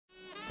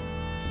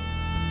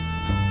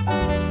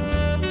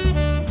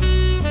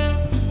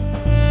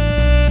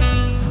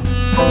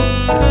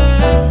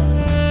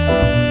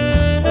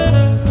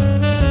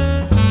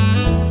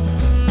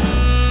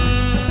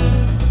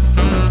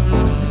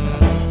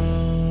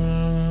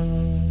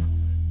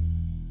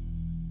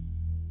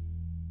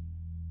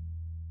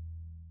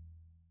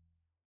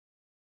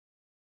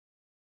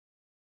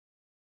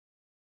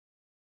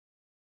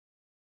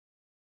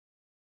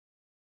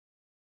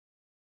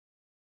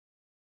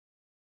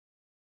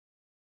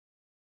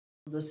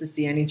This is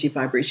the energy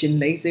vibration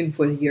lazing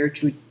for the year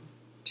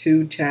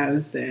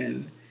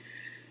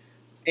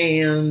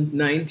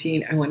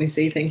 2019. I want to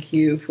say thank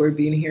you for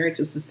being here.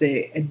 This is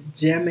a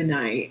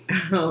Gemini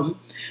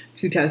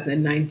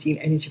 2019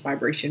 energy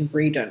vibration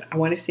reading. I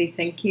want to say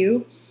thank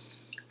you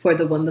for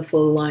the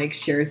wonderful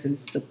likes, shares, and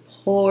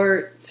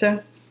support.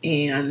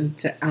 And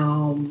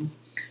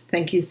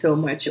thank you so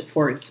much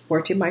for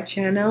supporting my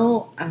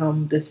channel.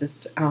 This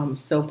is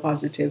so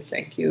positive.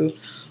 Thank you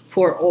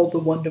for all the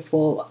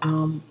wonderful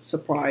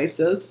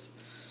surprises.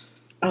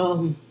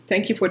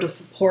 Thank you for the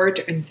support,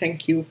 and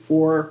thank you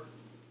for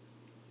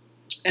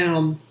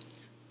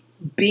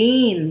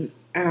being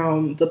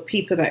the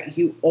people that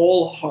you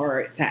all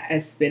are that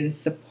has been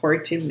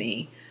supporting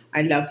me.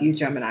 I love you,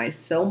 Gemini,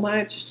 so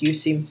much. You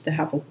seems to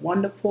have a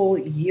wonderful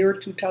year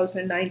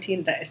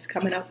 2019 that is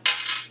coming up.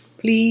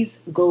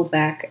 Please go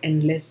back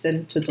and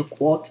listen to the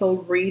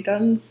quartal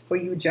readings for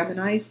you,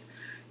 Geminis.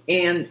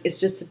 And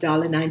it's just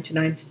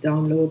 $1.99 to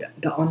download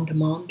the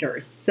on-demand. There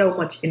is so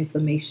much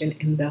information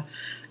in the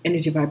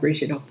energy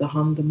vibration of the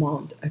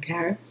on-demand.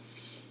 Okay,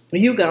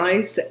 you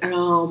guys,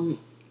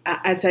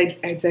 as I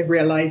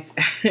realize,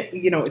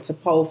 it's a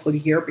powerful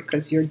year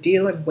because you're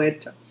dealing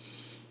with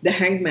the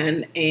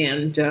Hangman,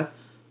 and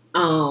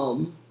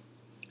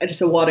it's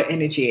a water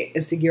energy.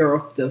 It's a year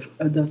of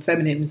the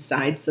feminine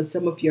side. So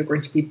some of you are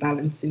going to be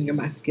balancing your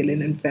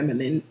masculine and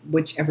feminine,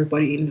 which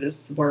everybody in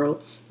this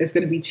world, there's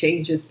going to be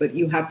changes, but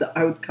you have the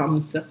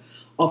outcomes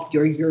of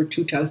your year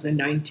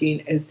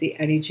 2019 as the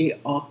energy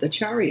of the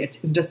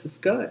Chariot. And this is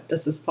good.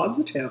 This is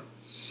positive.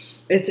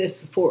 It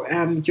is for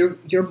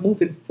you're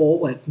moving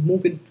forward,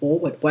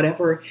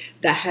 whatever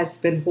that has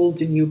been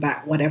holding you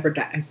back, whatever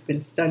that has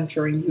been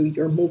stunting you,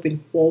 you're moving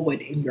forward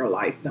in your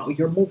life now.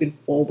 You're moving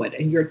forward,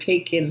 and you're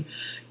taking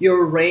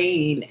your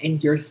reign,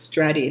 and you're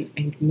strutting,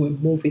 and we're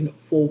moving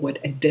forward,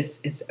 and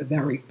this is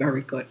very,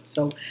 very good.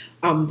 So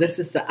this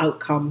is the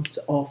outcomes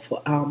of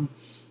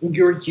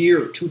your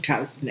year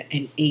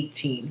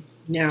 2018.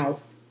 Now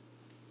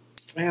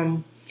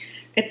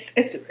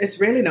it's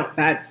really not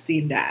bad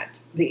seeing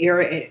that the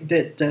air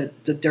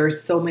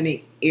there's so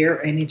many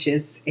air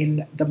energies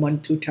in the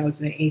month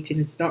 2018.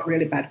 It's not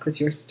really bad because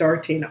you're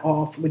starting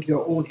off with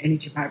your own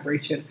energy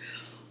vibration,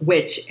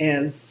 which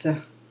is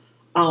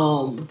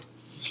and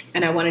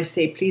I want to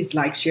say, please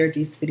like, share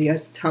these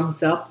videos,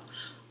 thumbs up.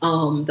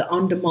 The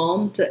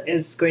on-demand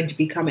is going to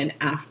be coming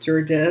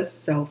after this,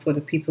 so for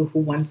the people who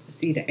wants to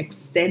see the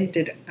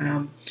extended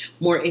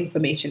more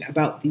information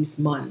about these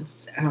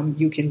months,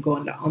 you can go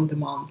on the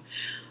on-demand.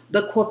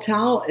 The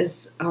quartal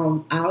is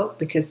out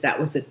because that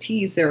was a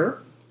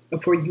teaser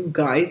for you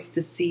guys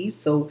to see.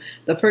 So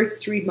the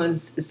first 3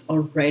 months is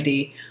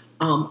already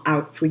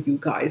out for you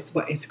guys,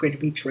 what is going to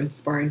be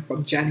transpiring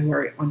from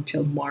January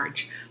until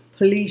March.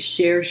 Please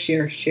share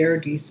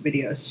these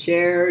videos.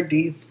 Share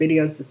these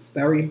videos. It's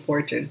very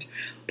important.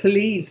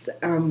 Please,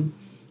 download.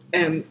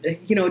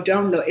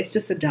 It's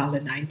just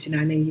 $1.99,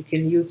 and you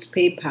can use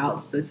PayPal.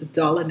 So it's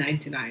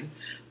 $1.99.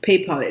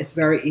 PayPal is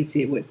very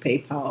easy with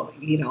PayPal.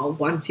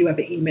 Once you have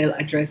an email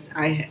address,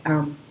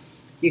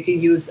 you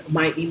can use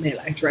my email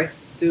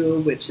address too,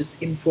 which is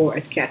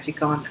info@Kathye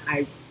Kaan.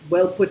 I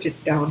will put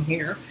it down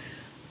here.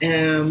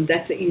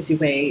 That's an easy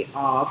way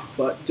of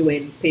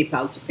doing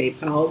PayPal to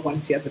PayPal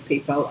once you have a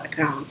PayPal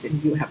account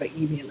and you have an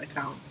email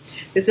account.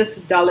 It's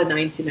just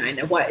 $1.99.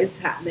 And what is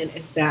happening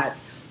is that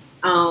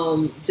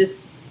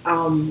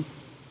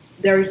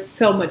there is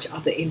so much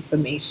other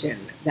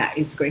information that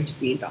is going to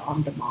be in the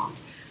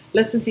on-demand.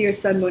 Listen to your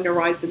sun, moon, and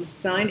rising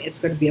sign. It's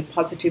going to be a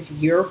positive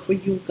year for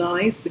you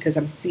guys because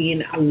I'm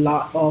seeing a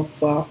lot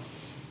of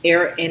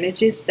air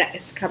energies that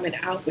is coming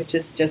out, which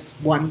is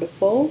just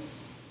wonderful.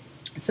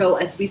 So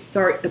as we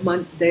start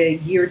the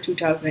year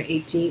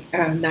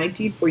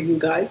 2019 for you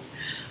guys,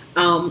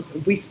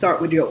 we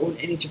start with your own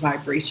energy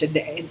vibration.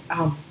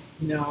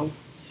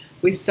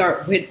 We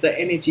start with the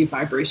energy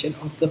vibration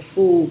of the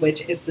Fool,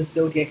 which is the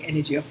zodiac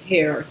energy of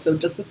hair. So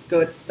this is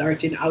good.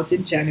 Starting out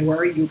in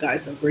January, you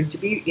guys are going to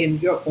be in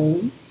your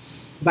own,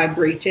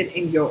 vibrating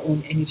in your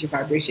own energy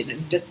vibration,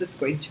 and this is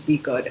going to be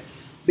good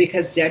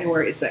because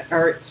January is an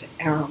earth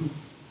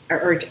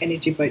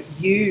energy, but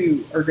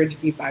you are going to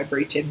be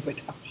vibrating with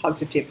a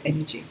positive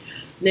energy.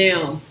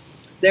 Now,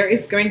 there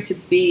is going to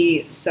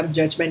be some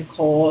judgment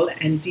call,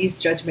 and these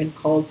judgment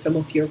calls, some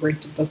of you are going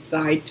to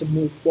decide to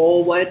move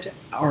forward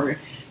or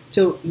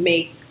to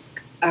make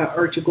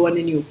or to go on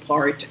a new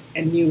part,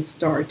 a new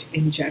start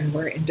in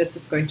January. And this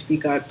is going to be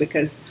good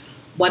because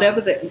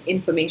whatever the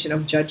information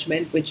of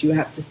judgment, which you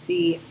have to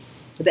see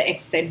the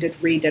extended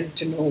reading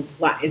to know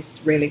what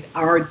is really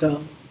are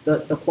the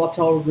the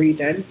quarter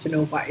reading to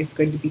know what is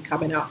going to be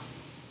coming up.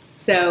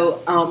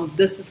 So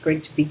this is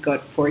going to be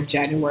good for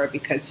January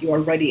because you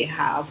already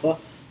have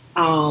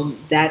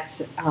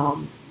that.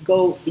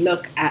 Go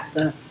look at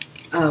the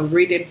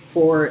reading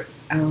for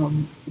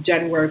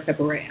January,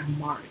 February, and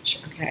March.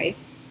 Okay,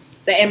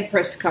 the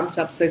Empress comes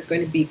up, so it's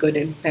going to be good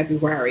in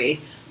February.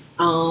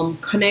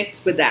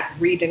 Connect with that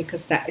reading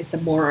because that is a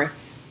more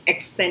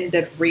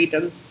extended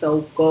reading.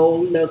 So go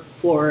look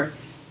for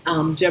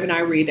Gemini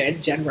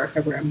reading January,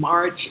 February,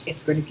 March.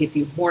 It's going to give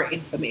you more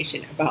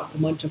information about the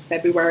month of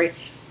February,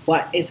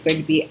 what is going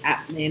to be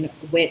happening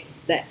with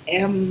the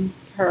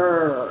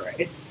Emperor.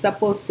 It's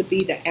supposed to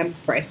be the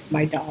Empress,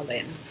 my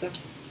darlings.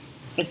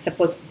 It's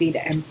supposed to be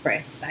the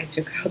Empress. I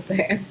took out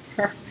the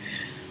Emperor,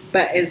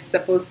 but it's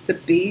supposed to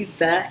be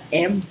the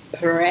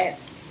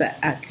Empress.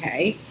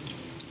 Okay.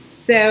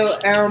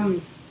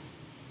 So,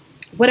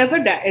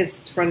 whatever that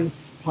is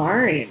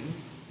transpiring,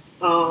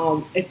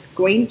 it's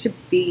going to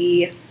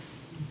be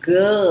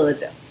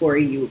good for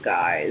you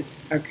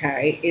guys.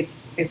 Okay,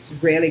 it's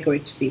really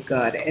going to be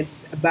good.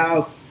 It's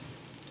about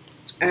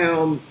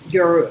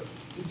your,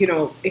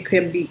 it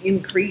can be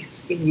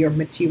increase in your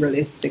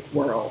materialistic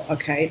world.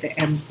 Okay, the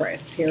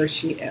Empress, here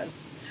she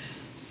is.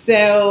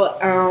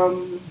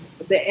 So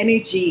the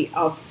energy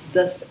of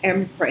this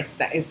Empress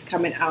that is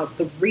coming out,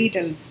 the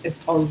readings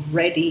is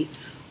already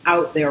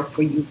out there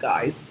for you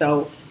guys.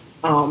 So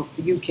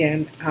you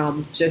can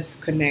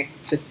just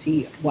connect to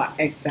see what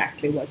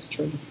exactly was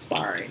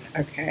transpiring.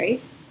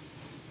 Okay.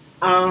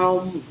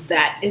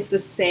 That is the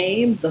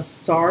same, the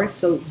star.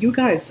 So you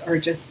guys are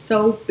just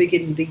so big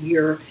in the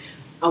year.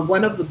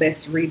 One of the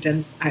best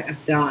readings I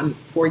have done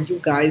for you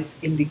guys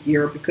in the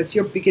year because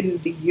you're beginning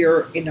the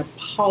year in a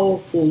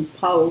powerful,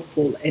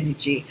 powerful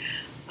energy.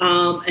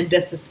 And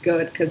this is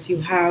good because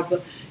you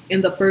have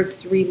in the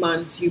first 3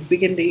 months, you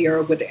begin the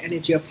year with the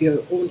energy of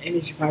your own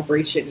energy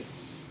vibration.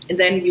 And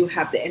then you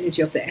have the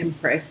energy of the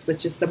Empress,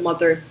 which is the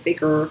mother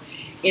figure.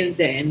 And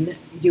then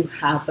you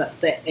have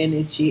the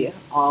energy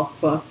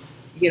of,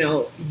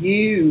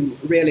 you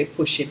really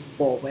pushing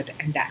forward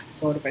and that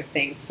sort of a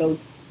thing. So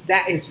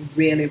that is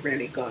really,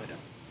 really good.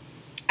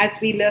 As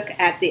we look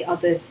at the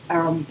other,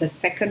 the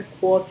second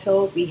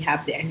quarter, we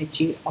have the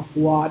energy of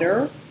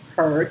water,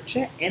 earth,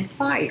 and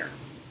fire.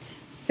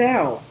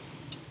 So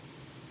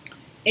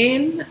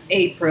in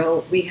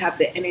April, we have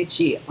the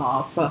energy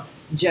of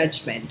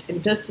judgment,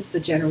 and this is the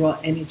general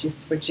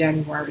energies for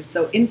January.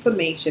 So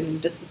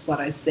information, this is what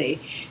I say,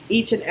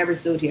 each and every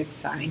zodiac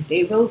sign,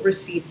 they will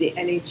receive the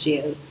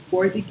energies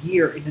for the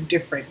year in a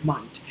different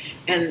month.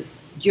 And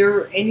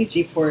your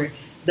energy for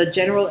the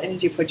general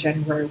energy for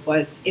January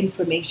was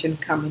information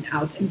coming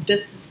out, and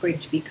this is going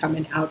to be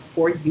coming out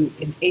for you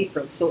in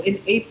April. So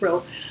in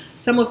April,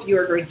 some of you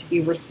are going to be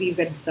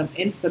receiving some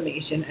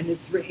information, and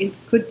it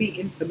could be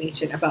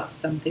information about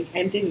something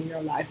ending in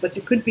your life, but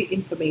it could be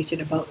information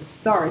about the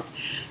start,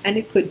 and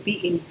it could be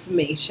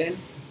information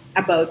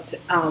about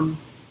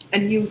a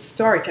new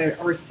start,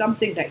 or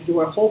something that you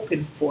are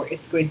hoping for.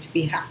 It's going to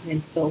be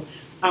happening. So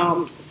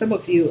some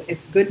of you,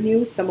 it's good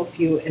news. Some of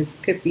you, it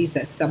could be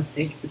that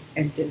something is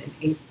ending in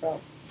April.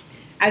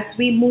 As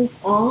we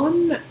move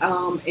on,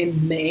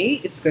 in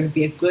May, it's going to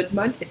be a good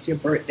month. It's your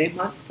birthday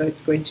month, so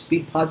it's going to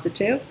be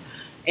positive.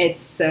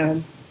 It's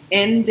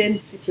ending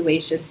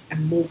situations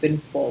and moving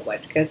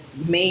forward because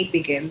May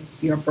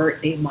begins your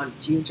birthday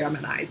month, you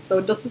Gemini. So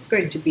this is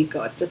going to be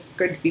good. This is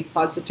going to be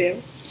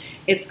positive.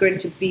 It's going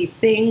to be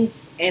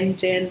things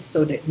ending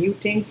so that new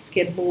things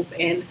can move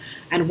in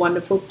and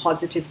wonderful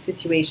positive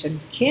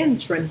situations can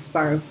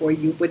transpire for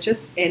you, but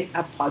just in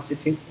a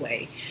positive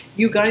way.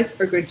 You guys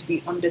are going to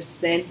be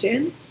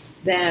understanding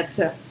that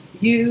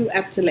you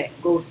have to let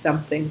go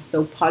something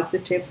so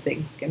positive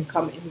things can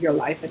come in your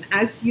life. And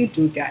as you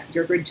do that,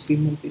 you're going to be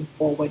moving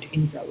forward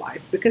in your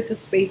life because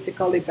it's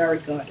basically very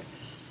good.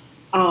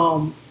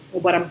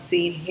 What I'm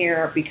seeing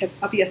here,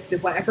 because obviously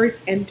whatever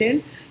is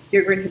ending,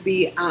 you're going to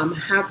be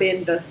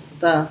having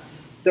the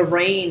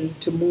rain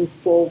to move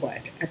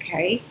forward.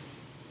 Okay,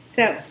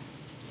 so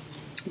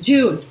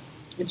June,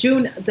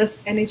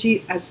 this energy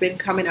has been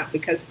coming up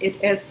because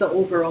it is the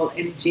overall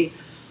energy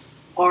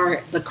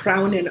or the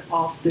crowning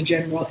of the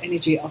general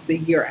energy of the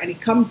year, and it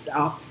comes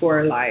up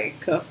for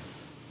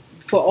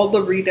for all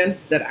the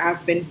readings that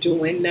I've been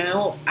doing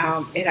now.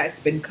 It has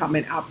been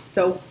coming up.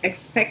 So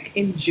expect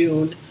in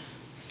June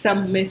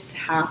some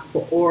mishap,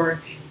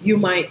 or you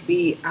might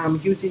be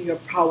using your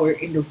power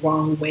in the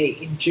wrong way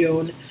in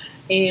June,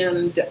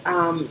 and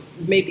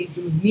maybe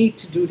you need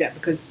to do that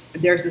because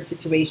there's a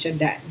situation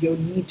that you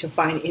need to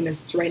find inner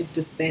strength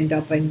to stand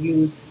up and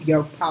use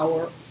your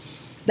power.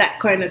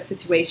 That kind of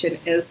situation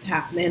is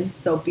happening,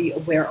 so be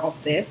aware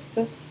of this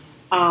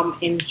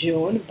in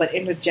June. But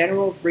in the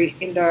general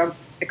in the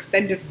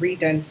extended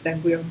readings,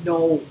 then we'll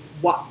know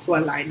what to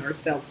align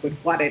ourselves with,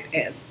 what it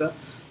is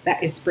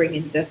that is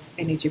bringing this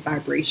energy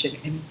vibration.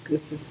 And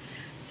this is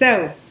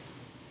so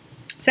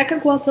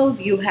second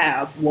quartile, you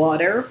have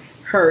water,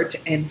 hurt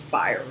and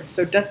fire.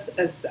 So this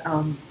is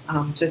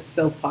just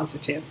so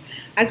positive.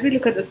 As we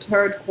look at the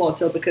third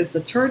quarter, because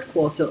the third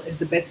quarter is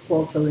the best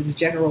quarter in the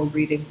general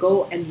reading,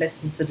 go and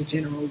listen to the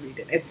general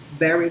reading. It's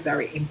very,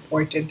 very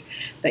important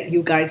that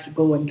you guys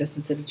go and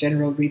listen to the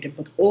general reading,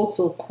 but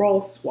also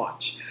cross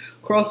watch.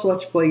 Cross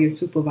watch for your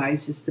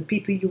supervisors, the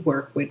people you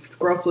work with,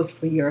 cross watch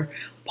for your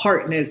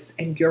partners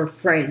and your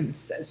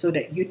friends, so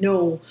that you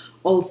know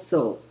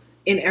also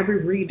in every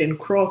reading,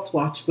 cross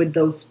watch with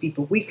those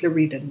people, weekly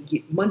reading,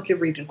 monthly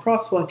reading,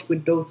 cross watch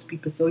with those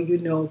people, so you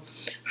know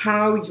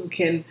how you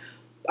can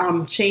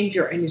change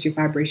your energy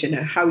vibration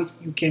and how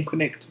you can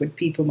connect with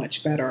people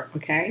much better.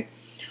 Okay,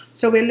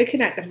 so we're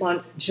looking at the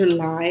month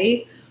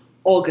July,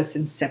 August,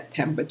 and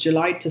September.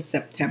 July to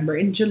September.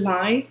 In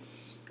July,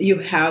 you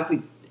have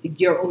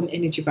your own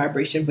energy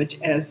vibration, which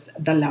is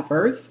the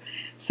Lovers.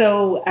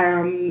 So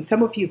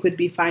some of you could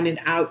be finding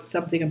out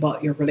something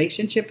about your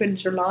relationship in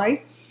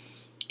July.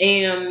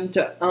 And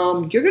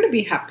you're going to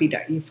be happy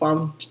that you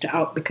found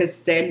out,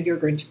 because then you're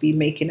going to be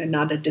making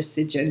another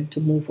decision to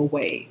move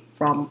away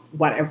from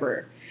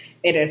whatever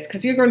it is,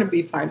 because you're going to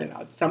be finding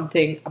out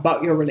something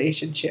about your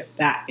relationship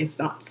that is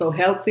not so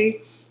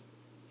healthy,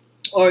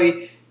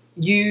 or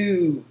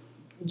you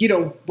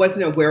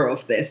wasn't aware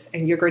of this,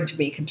 and you're going to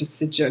make a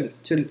decision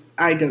to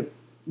either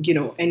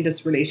end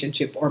this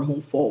relationship or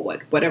move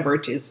forward, whatever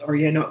it is, or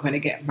you're not going to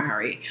get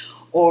married,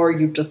 or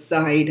you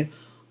decide,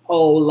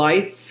 oh,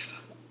 life,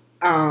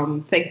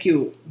 thank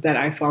you that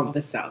I found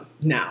this out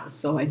now,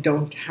 so I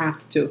don't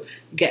have to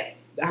get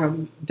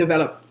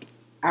develop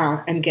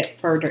and get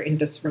further in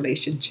this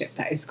relationship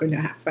that is going to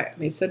affect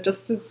me. So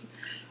this is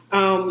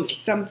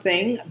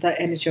something, the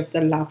energy of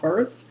the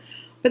Lovers.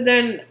 But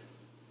then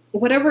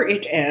whatever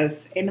it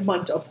is, in the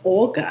month of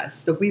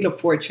August, the Wheel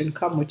of Fortune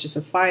come, which is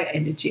a fire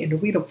energy, and the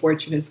Wheel of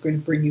Fortune is going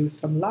to bring you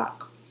some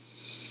luck.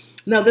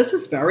 Now this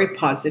is very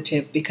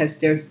positive because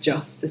there's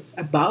justice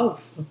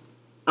above.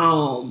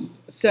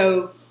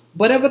 So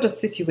whatever the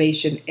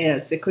situation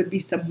is, it could be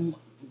some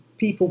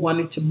people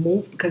wanting to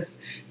move, because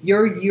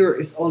your year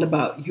is all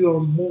about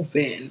you're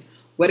moving.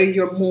 Whether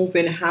you're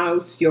moving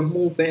house, you're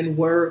moving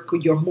work,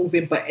 you're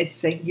moving, but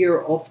it's a year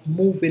of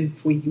moving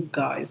for you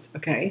guys,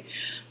 okay?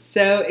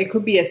 So it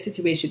could be a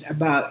situation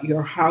about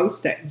your house,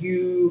 that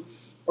you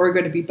are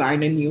going to be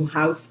buying a new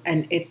house,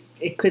 and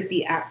it could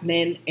be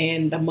happening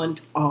in the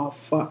month of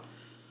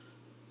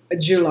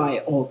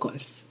July,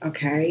 August,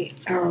 okay?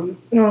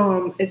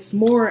 It's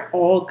more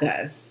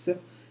August,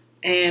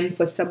 and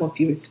for some of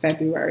you it's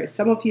February.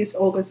 Some of you it's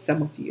August,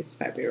 some of you it's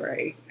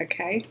February,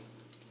 okay?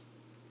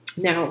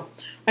 Now,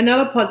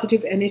 another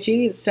positive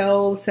energy.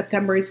 So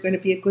September is going to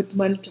be a good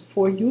month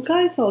for you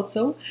guys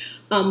also,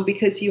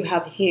 because you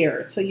have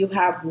hair. So you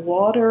have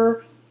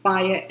water,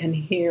 fire, and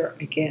hair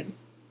again.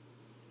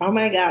 Oh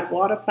my God,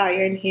 water,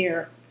 fire, and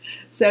hair.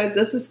 So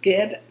this is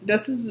good.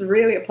 This is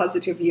really a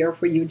positive year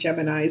for you,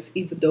 Geminis,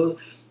 even though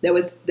there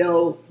was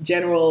no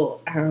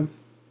general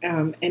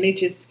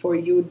energies for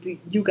you.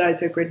 You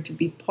guys are going to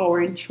be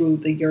powering through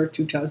the year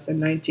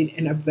 2019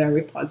 in a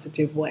very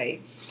positive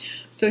way.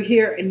 So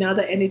here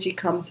another energy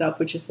comes up,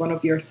 which is one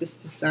of your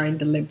sister sign,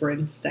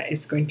 deliverance, that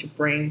is going to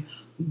bring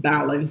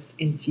balance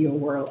into your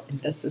world, and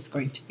this is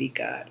going to be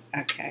good.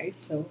 Okay,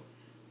 so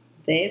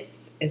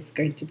this is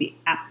going to be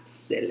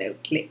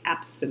absolutely,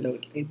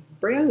 absolutely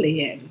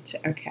brilliant.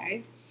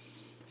 Okay,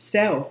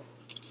 so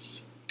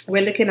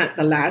we're looking at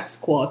the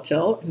last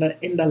quarter.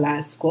 In the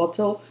last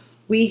quarter,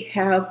 we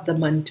have the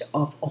month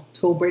of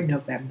October,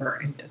 November,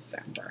 and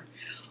December.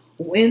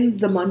 In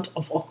the month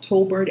of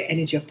October, the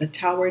energy of the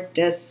Tower,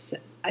 this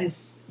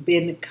has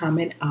been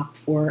coming up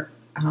for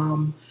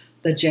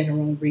the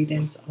general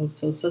readings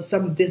also. So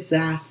some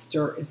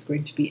disaster is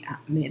going to be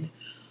happening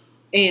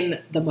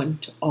in the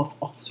month of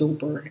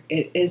October.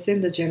 It is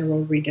in the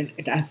general reading.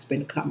 It has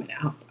been coming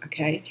up,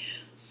 okay?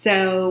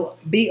 So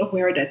be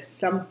aware that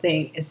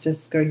something is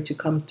just going to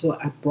come to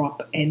an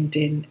abrupt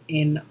ending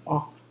in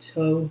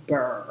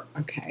October,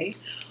 okay?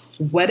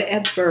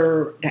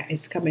 Whatever that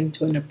is coming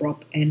to an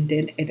abrupt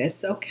ending, it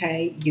is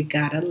okay. You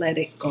gotta let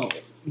it go.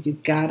 You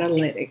gotta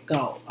let it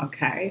go,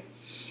 okay?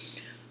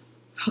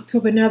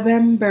 October,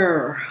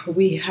 November,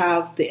 we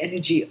have the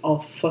energy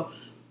of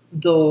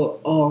the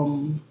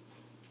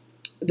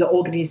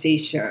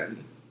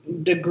organization,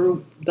 the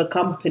group, the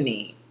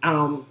company,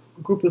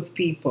 group of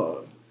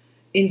people,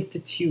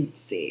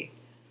 institutes,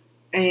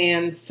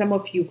 and some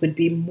of you could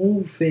be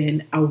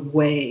moving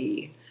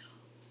away,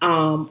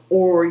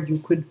 or you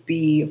could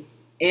be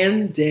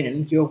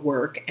ending your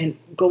work and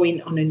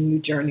going on a new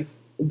journey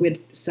with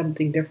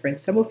something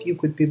different. Some of you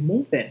could be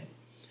moving.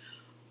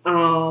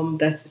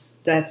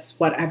 That's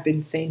what I've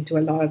been saying to a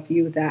lot of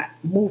you, that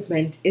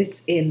movement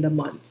is in the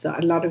month. So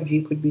a lot of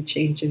you could be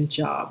changing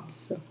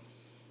jobs.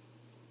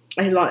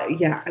 A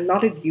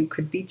lot of you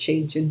could be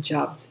changing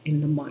jobs in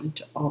the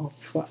month of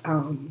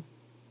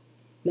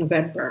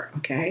November.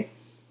 Okay.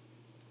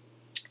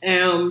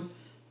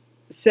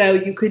 So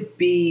you could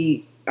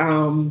be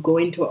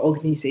going to an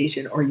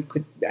organization, or you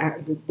could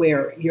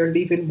where you're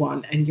leaving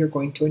one and you're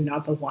going to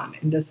another one,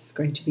 and this is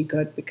going to be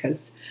good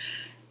because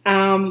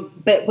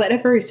But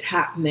whatever is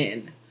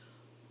happening,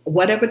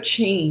 whatever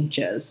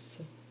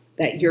changes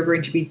that you're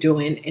going to be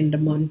doing in the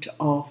month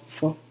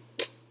of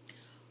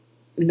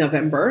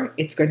November,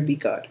 it's going to be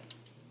good.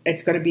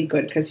 It's going to be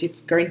good because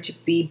it's going to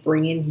be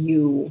bringing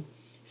you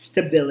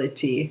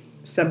stability,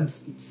 some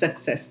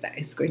success that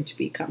is going to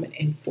be coming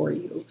in for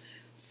you.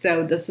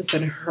 So this is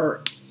an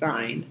hurt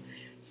sign.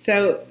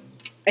 So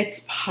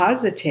it's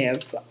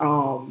positive.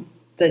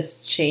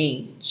 This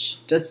change,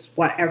 this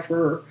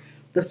whatever,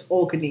 this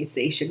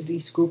organization,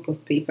 this group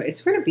of people,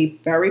 it's going to be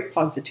very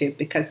positive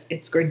because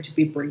it's going to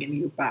be bringing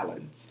you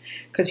balance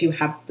because you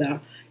have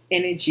the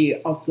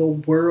energy of the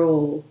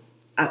world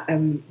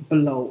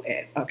below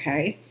it.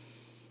 Okay.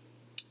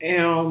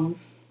 Um,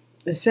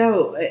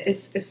 so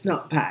it's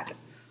not bad.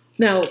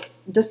 Now,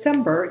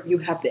 December, you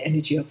have the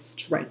energy of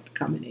strength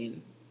coming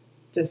in.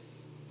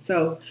 Just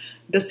so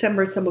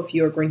December, some of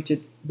you are going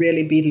to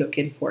really be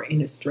looking for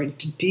inner strength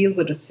to deal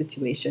with a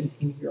situation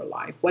in your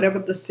life, whatever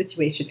the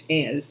situation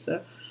is.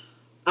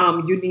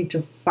 You need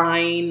to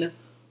find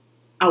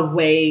a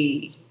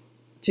way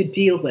to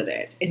deal with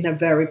it in a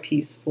very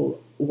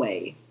peaceful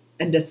way.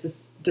 And this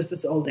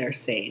is all they're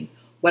saying.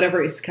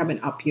 Whatever is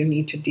coming up, you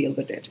need to deal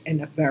with it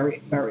in a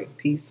very, very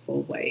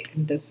peaceful way.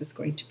 And this is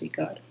going to be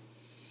good.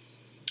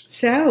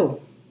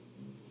 So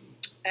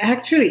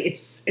actually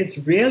it's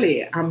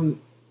really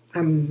I'm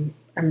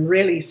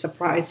really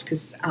surprised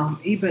because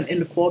even in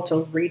the quarter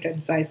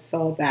readings I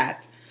saw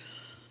that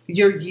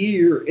your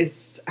year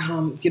is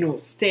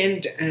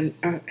stand and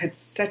had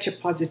such a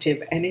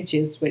positive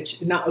energies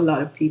which not a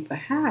lot of people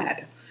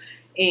had,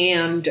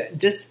 and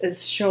this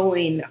is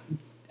showing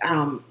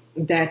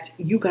that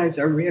you guys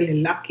are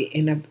really lucky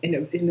in a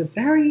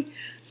very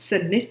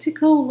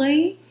synetical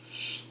way.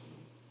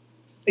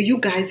 You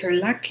guys are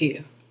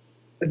lucky,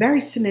 a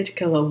very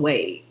cynical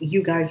way.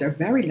 You guys are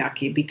very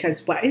lucky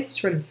because what is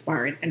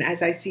transpiring, and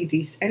as I see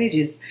these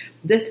energies,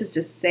 this is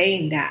just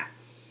saying that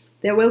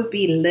there will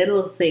be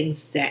little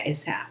things that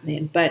is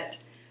happening,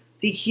 but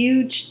the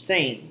huge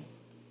thing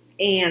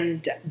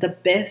and the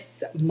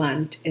best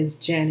month is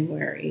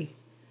January,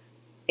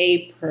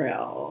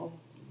 April,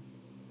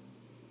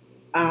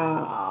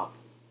 uh,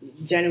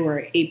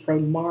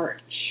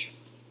 March.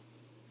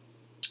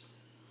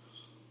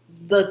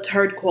 The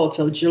third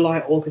quarter, July,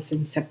 August,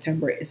 and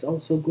September is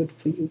also good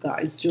for you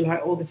guys. July,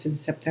 August, and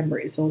September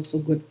is also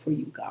good for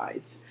you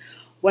guys.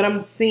 What I'm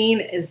seeing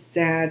is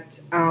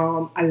that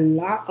a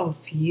lot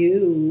of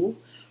you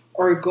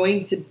are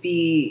going to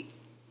be,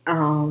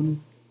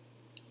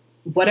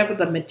 whatever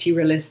the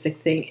materialistic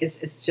thing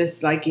is, it's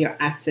just like your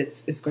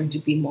assets is going to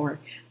be more.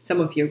 Some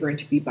of you are going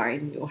to be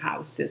buying new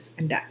houses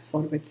and that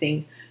sort of a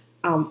thing.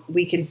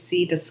 We can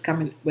see this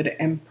coming with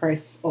the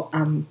Empress or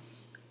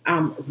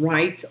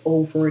right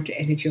over the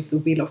energy of the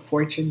Wheel of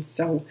Fortune.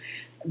 So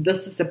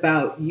this is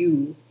about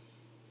you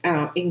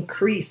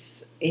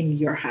increase in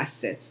your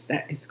assets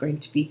that is going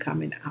to be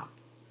coming up.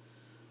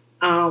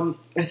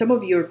 Some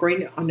of you are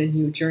going on a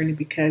new journey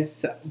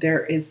because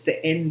there is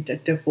the end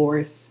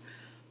divorce,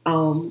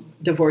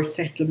 divorce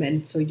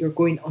settlement. So you're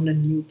going on a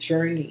new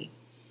journey.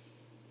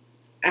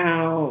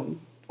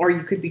 Or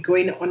you could be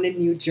going on a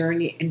new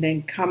journey and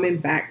then coming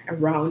back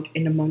around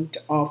in the month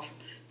of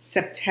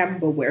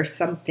September where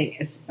something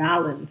is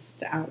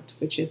balanced out,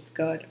 which is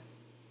good.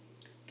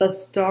 The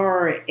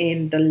Star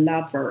in the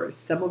Lovers.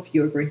 Some of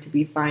you are going to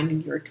be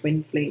finding your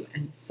twin flame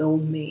and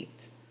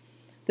soulmate.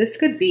 This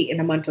could be in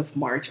the month of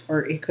March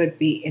or it could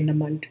be in the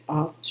month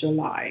of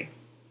July.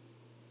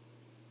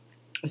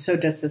 So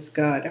this is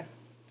good.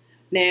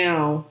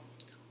 Now,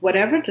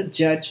 whatever the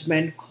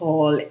judgment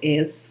call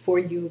is for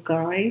you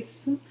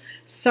guys,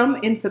 some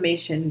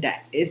information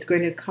that is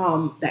going to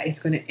come that is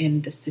going to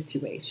end the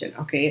situation.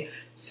 Okay,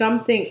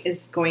 something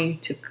is going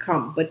to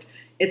come, but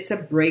it's a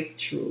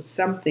breakthrough,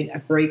 a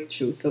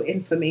breakthrough. So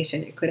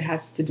information, it could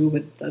has to do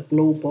with the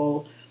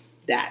global,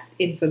 that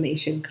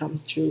information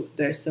comes through.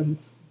 There's some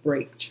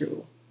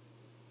breakthrough.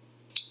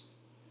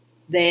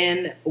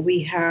 Then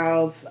we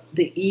have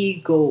the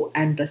ego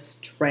and the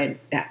strength.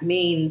 That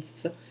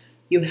means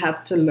you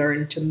have to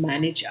learn to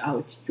manage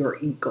out your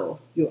ego.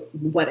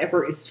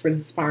 Whatever is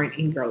transpiring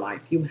in your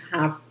life, you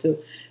have to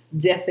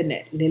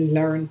definitely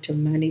learn to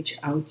manage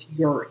out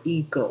your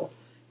ego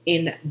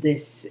in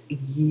this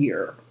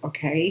year.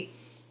 Okay,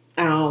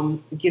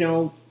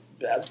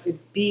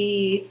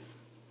 be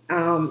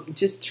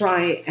just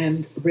try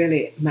and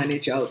really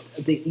manage out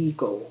the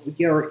ego,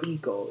 your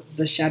ego,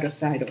 the shadow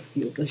side of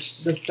you, the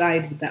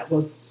side that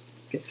was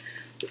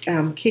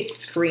kick,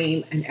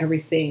 scream, and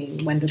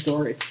everything when the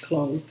door is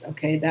closed.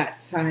 Okay,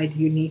 that side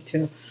you need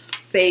to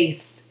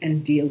face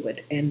and deal with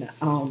in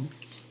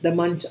the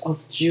month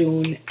of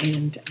June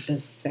and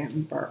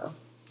December.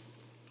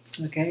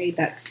 Okay,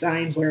 that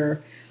sign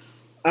where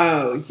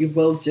you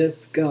will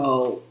just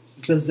go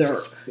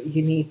berserk.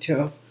 You need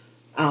to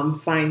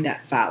find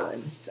that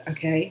balance.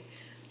 Okay,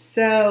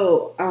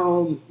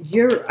 so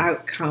your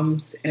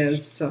outcomes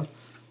is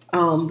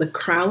the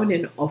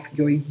crowning of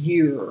your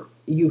year.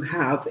 You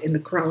have in the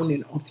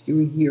crowning of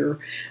your year,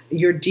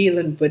 you're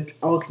dealing with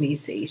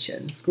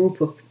organizations,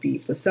 group of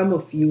people. Some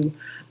of you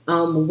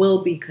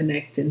will be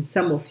connecting,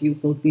 some of you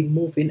will be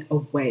moving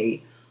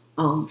away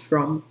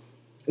from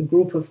a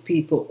group of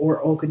people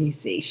or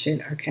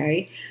organization.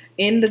 Okay,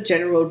 in the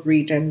general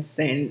readings,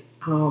 then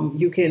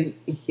you can,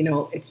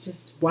 it's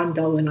just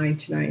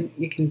 $1.99.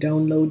 You can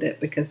download it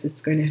because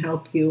it's going to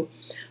help you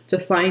to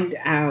find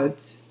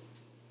out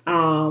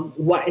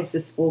what is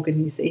this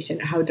organization,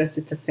 how does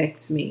it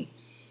affect me,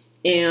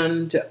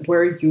 and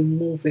where you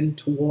moving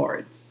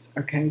towards.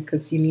 Okay,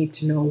 because you need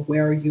to know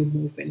where you're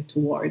moving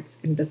towards,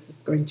 and this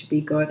is going to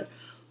be good.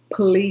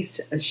 Please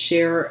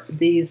share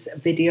these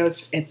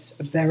videos. It's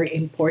very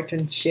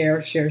important.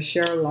 Share,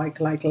 like,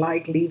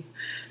 leave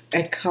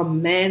a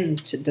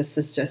comment. This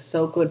is just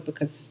so good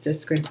because it's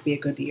just going to be a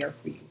good year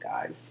for you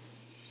guys.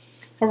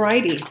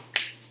 Alrighty,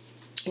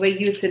 we're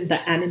using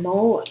the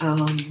animal,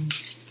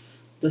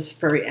 the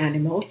spirit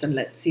animals, and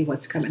let's see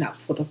what's coming up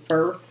for the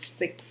first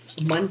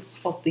 6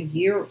 months of the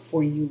year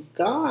for you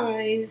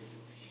guys.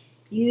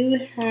 You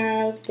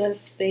have the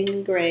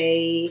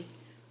stingray.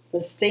 The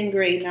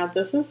stingray, now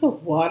this is a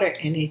water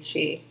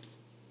energy.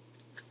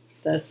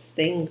 The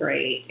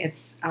stingray,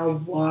 it's a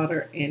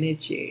water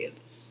energy,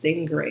 the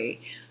stingray.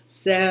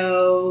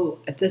 So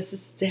this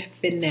is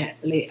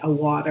definitely a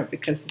water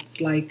because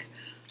it's like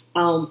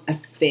a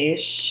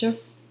fish.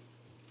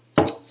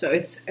 So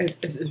it's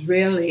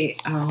really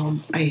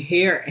a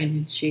hair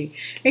energy.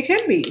 It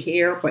can be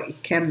hair, but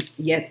it can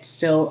yet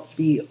still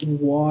be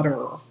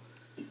water.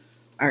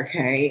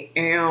 Okay,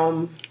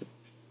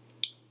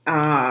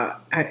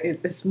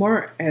 it's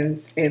more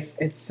as if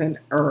it's an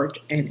earth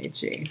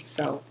energy.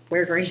 So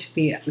we're going to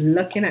be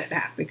looking at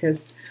that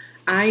because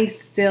I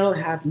still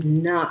have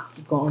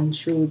not gone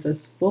through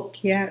this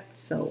book yet.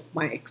 So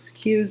my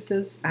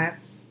excuses, I've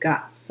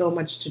got so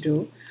much to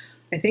do.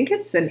 I think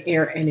it's an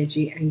air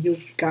energy, and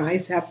you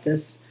guys have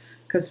this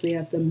because we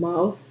have the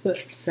mouth.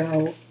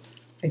 So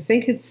I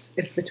think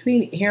it's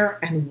between air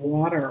and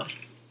water.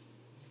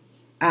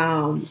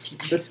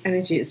 This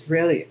energy is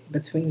really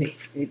between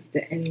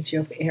the energy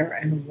of air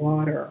and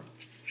water.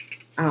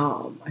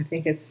 I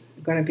think it's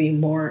going to be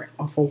more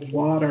of a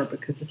water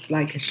because it's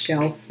like a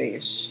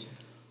shellfish.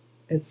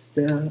 It's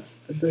the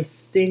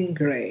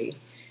stingray.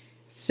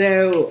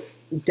 So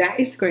that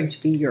is going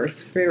to be your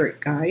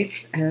spirit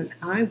guides, and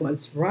I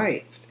was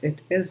right.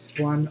 It is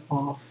one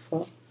of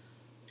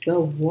the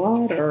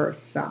water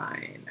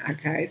sign.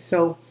 Okay,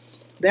 so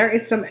there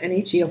is some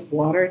energy of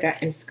water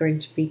that is going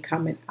to be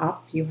coming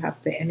up. You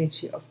have the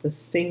energy of the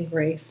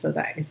stingray, so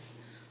that is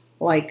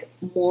like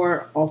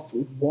more of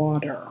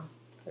water.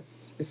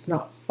 It's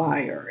not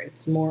fire,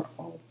 it's more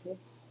of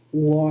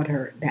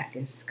water that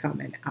is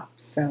coming up.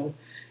 So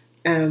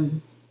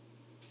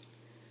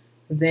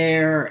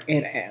there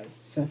it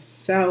is.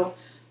 So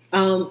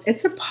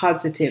it's a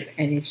positive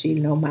energy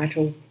no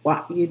matter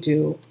what you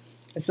do.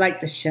 It's like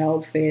the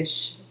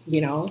shellfish,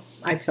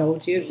 I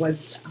told you it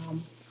was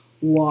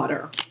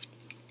water.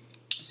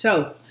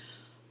 So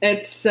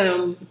it's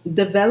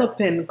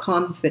developing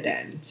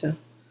confidence,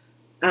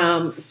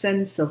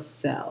 sense of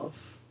self,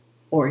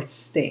 or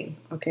sting.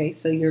 Okay,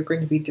 so you're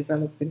going to be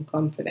developing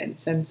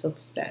confidence, sense of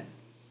sting,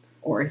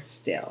 or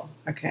still.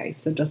 Okay,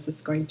 so this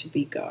is going to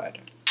be good.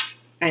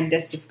 And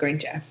this is going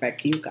to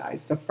affect you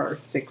guys the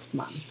first 6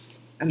 months.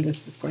 And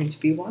this is going to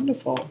be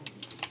wonderful.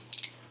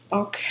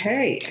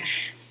 Okay,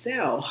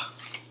 so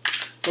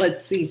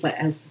let's see what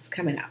else is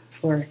coming up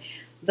for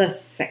the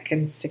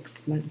second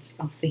 6 months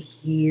of the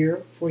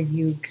year for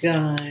you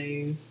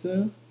guys.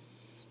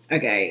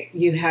 Okay,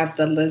 you have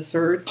the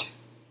lizard.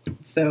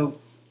 So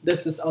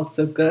this is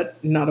also good,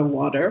 not a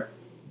water.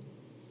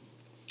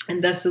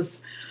 And this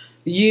is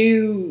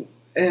you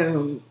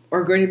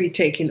are going to be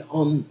taking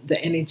on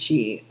the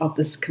energy of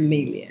this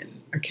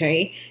chameleon,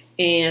 okay?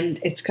 And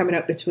it's coming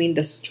up between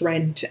the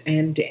strength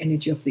and the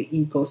energy of the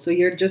ego. So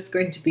you're just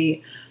going to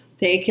be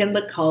taking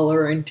the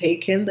color and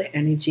taking the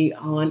energy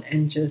on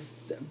and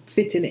just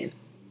fitting in.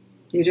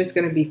 You're just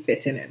going to be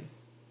fitting in.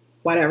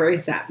 Whatever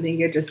is happening,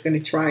 you're just going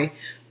to try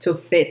to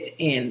fit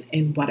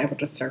in whatever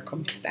the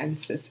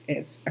circumstances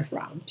is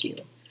around you.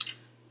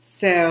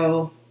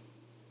 So,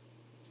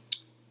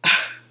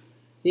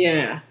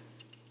 yeah.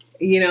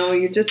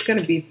 You're just going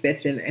to be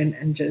fitting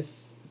and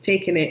just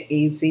taking it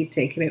easy,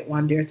 taking it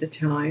one day at a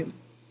time,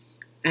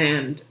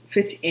 and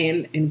fit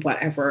in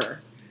whatever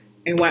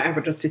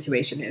the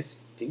situation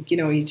is.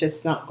 You're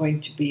just not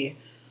going to be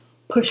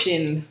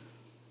pushing.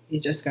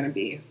 You're just going to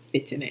be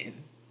fitting in.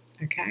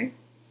 Okay?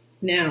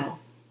 Now,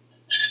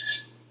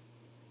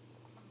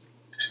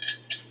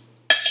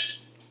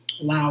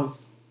 wow.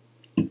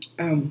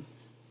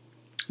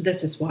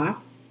 This is why.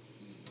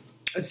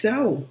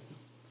 So,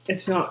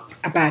 it's not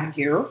a bad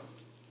year.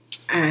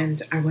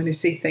 And I want to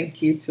say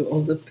thank you to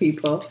all the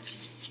people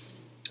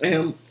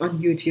on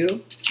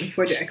YouTube.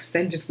 For the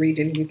extended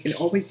reading, you can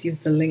always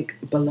use the link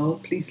below.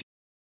 Please